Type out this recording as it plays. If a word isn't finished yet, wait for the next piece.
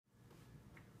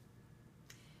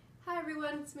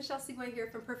everyone, it's Michelle Sigouin here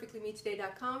from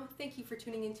perfectlymettoday.com. Thank you for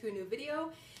tuning into a new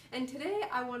video. And today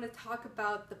I want to talk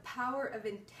about the power of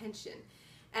intention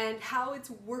and how it's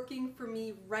working for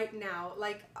me right now.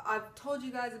 Like I've told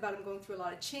you guys about, I'm going through a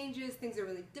lot of changes. Things are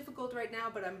really difficult right now,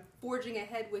 but I'm forging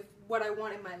ahead with what I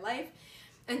want in my life.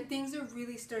 And things are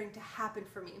really starting to happen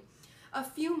for me. A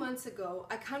few months ago,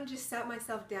 I kind of just sat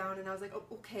myself down and I was like, oh,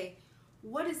 okay,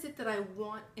 what is it that I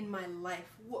want in my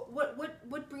life?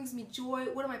 What brings me joy?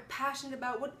 What am I passionate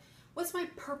about? What's my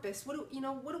purpose? What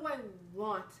do I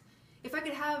want? If I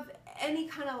could have any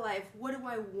kind of life, what do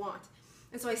I want?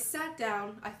 And so I sat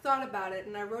down, I thought about it,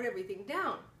 and I wrote everything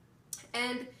down.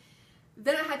 And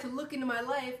then I had to look into my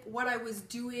life, what I was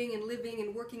doing and living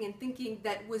and working and thinking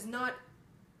that was not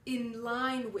in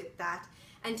line with that,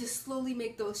 and to slowly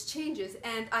make those changes.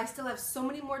 And I still have so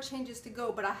many more changes to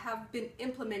go, but I have been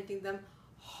implementing them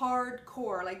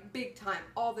hardcore, like big time,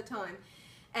 all the time.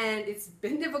 And it's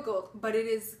been difficult, but it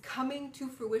is coming to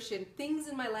fruition. Things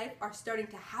in my life are starting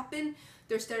to happen.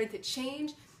 They're starting to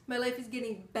change. My life is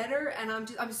getting better, and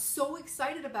I'm so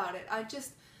excited about it.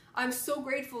 I'm so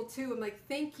grateful too. I'm like,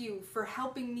 thank you for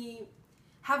helping me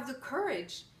have the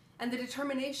courage and the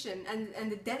determination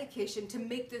and the dedication to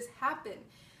make this happen.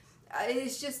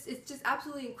 It's just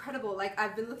absolutely incredible. Like,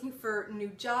 I've been looking for a new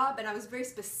job, and I was very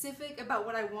specific about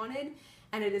what I wanted,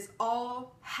 and it is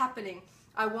all happening.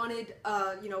 I wanted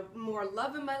more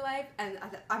love in my life, and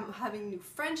I'm having new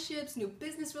friendships, new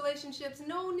business relationships,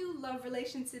 no new love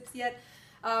relationships yet.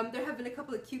 There have been a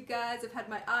couple of cute guys I've had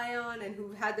my eye on and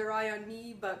who've had their eye on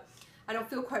me, but I don't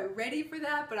feel quite ready for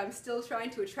that, but I'm still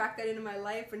trying to attract that into my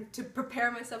life and to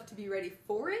prepare myself to be ready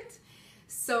for it.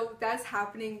 So that's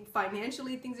happening.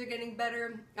 Financially, things are getting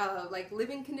better. Like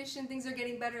living condition, things are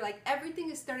getting better. Like everything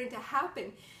is starting to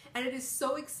happen. And it is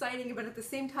so exciting, but at the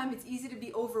same time, it's easy to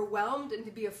be overwhelmed and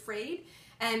to be afraid.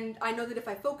 And I know that if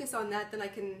I focus on that, then I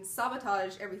can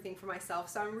sabotage everything for myself.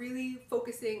 So I'm really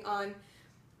focusing on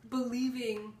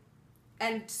believing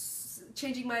and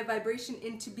changing my vibration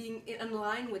into being in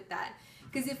line with that.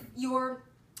 Because if you're,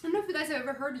 I don't know if you guys have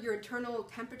ever heard of your internal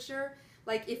temperature.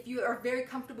 Like if you are very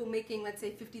comfortable making, let's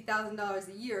say, $50,000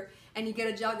 a year, and you get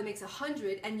a job that makes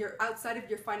 100, and you're outside of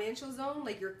your financial zone,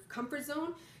 like your comfort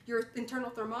zone, your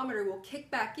internal thermometer will kick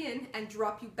back in and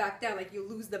drop you back down. Like you'll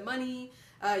lose the money,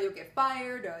 you'll get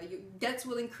fired, your debts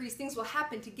will increase, things will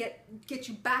happen to get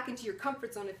you back into your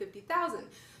comfort zone at 50,000.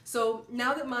 So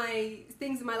now that my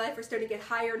things in my life are starting to get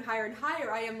higher and higher and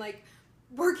higher, I am like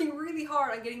working really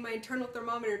hard on getting my internal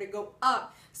thermometer to go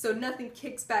up so nothing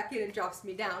kicks back in and drops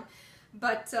me down.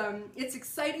 But it's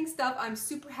exciting stuff. I'm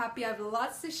super happy. I have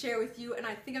lots to share with you, and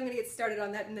I think I'm going to get started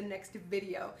on that in the next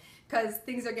video, because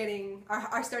things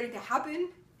are starting to happen,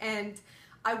 and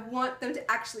I want them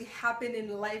to actually happen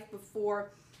in life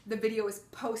before the video is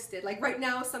posted. Like right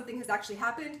now, something has actually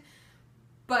happened,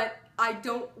 but I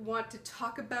don't want to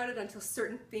talk about it until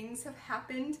certain things have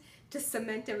happened to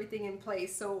cement everything in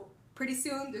place. So pretty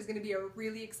soon, there's going to be a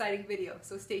really exciting video,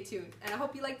 so stay tuned. And I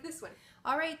hope you like this one.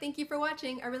 Alright, thank you for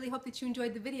watching. I really hope that you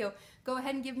enjoyed the video. Go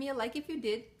ahead and give me a like if you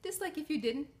did, dislike if you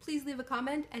didn't. Please leave a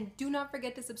comment, and do not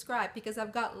forget to subscribe, because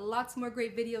I've got lots more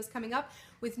great videos coming up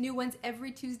with new ones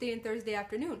every Tuesday and Thursday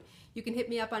afternoon. You can hit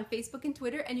me up on Facebook and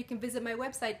Twitter, and you can visit my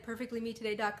website,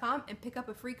 perfectlymettoday.com, and pick up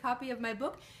a free copy of my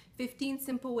book, 15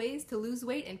 Simple Ways to Lose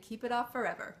Weight and Keep It Off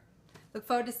Forever. Look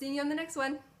forward to seeing you on the next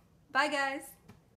one. Bye, guys.